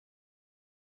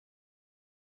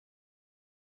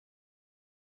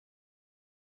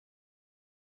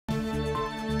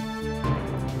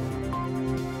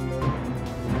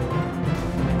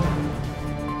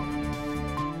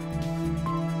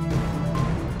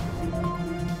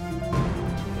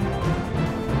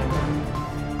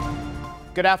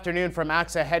Good afternoon from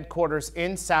ACSA headquarters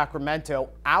in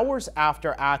Sacramento. Hours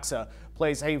after ACSA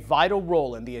plays a vital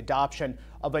role in the adoption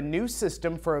of a new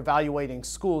system for evaluating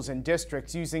schools and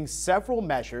districts using several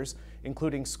measures,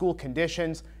 including school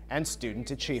conditions and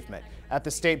student achievement. At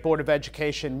the State Board of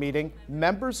Education meeting,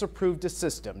 members approved a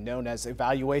system known as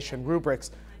evaluation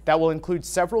rubrics that will include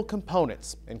several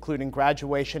components, including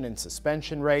graduation and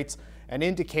suspension rates, an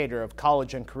indicator of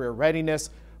college and career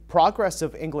readiness, progress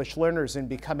of English learners in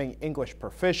becoming English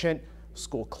proficient,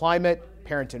 school climate,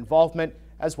 parent involvement,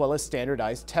 as well as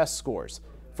standardized test scores.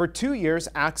 For 2 years,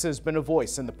 ACSA has been a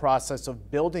voice in the process of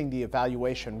building the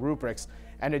evaluation rubrics,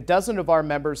 and a dozen of our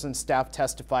members and staff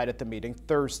testified at the meeting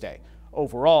Thursday.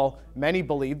 Overall, many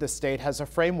believe the state has a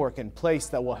framework in place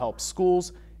that will help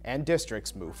schools and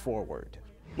districts move forward.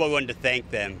 Well, we wanted to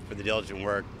thank them for the diligent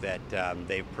work that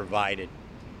they've provided,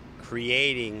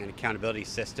 creating an accountability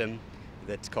system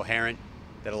that's coherent,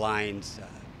 that aligns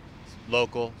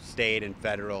local, state, and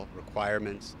federal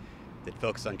requirements, that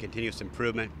focus on continuous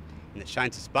improvement, and that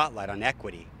shines a spotlight on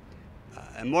equity.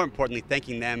 And more importantly,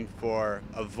 thanking them for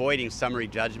avoiding summary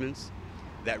judgments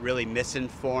that really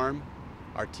misinform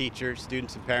our teachers,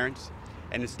 students, and parents,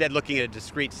 and instead looking at a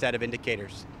discrete set of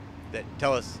indicators that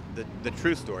tell us the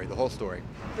true story, the whole story.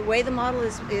 The way the model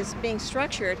is being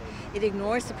structured, it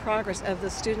ignores the progress of the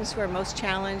students who are most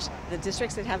challenged, the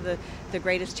districts that have the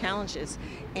greatest challenges.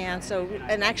 And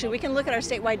actually we can look at our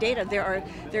statewide data.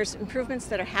 There's improvements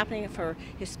that are happening for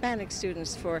Hispanic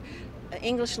students, for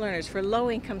English learners, for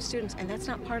low-income students, and that's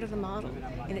not part of the model,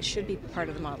 and it should be part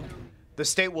of the model. The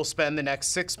state will spend the next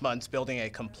 6 months building a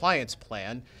compliance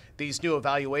plan. These new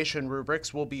evaluation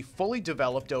rubrics will be fully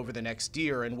developed over the next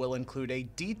year and will include a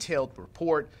detailed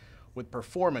report with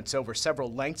performance over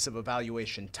several lengths of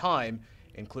evaluation time,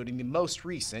 including the most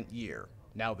recent year.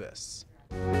 Now this.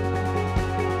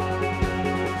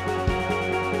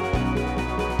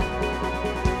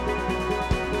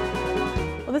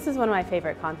 Well, this is one of my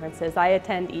favorite conferences. I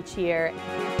attend each year.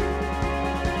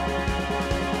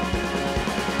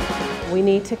 We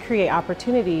need to create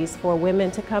opportunities for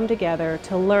women to come together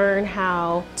to learn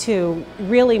how to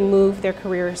really move their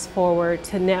careers forward,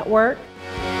 to network.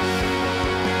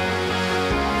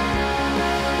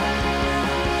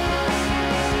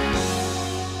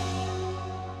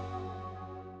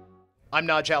 I'm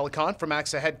Naj Alicant from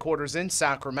ACSA headquarters in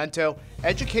Sacramento.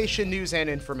 Education, news, and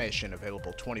information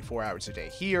available 24 hours a day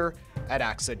here at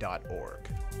ACSA.org.